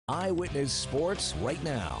Eyewitness Sports right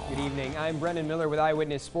now. Good evening. I'm Brennan Miller with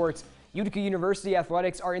Eyewitness Sports. Utica University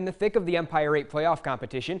athletics are in the thick of the Empire 8 playoff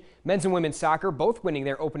competition. Men's and women's soccer both winning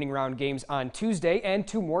their opening round games on Tuesday, and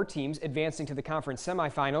two more teams advancing to the conference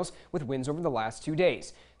semifinals with wins over the last 2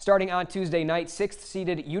 days. Starting on Tuesday night,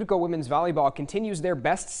 6th-seeded Utica women's volleyball continues their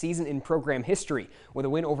best season in program history with a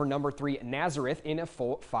win over number 3 Nazareth in a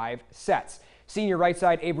full 5 sets. Senior right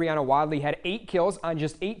side Abriana Wadley had 8 kills on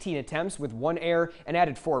just 18 attempts with 1 error and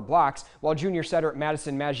added 4 blocks, while junior setter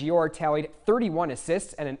Madison Maggiore tallied 31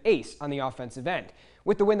 assists and an ace on the offensive end.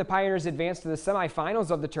 With the win, the Pioneers advance to the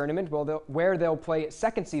semifinals of the tournament, where they'll play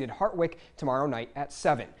second-seeded Hartwick tomorrow night at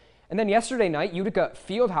 7. And then yesterday night, Utica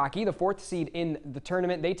field hockey, the 4th seed in the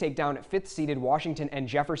tournament, they take down 5th-seeded Washington and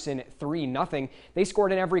Jefferson 3-0. They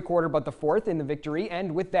scored in every quarter but the 4th in the victory,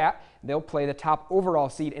 and with that, they'll play the top overall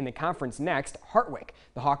seed in the conference next, Hartwick.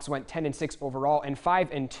 The Hawks went 10-6 overall and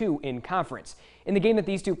 5-2 in conference. In the game that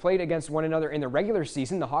these two played against one another in the regular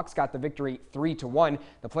season, the Hawks got the victory 3-1.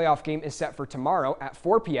 The playoff game is set for tomorrow at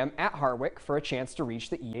 4 p.m. at Hartwick for a chance to reach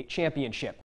the E8 championship.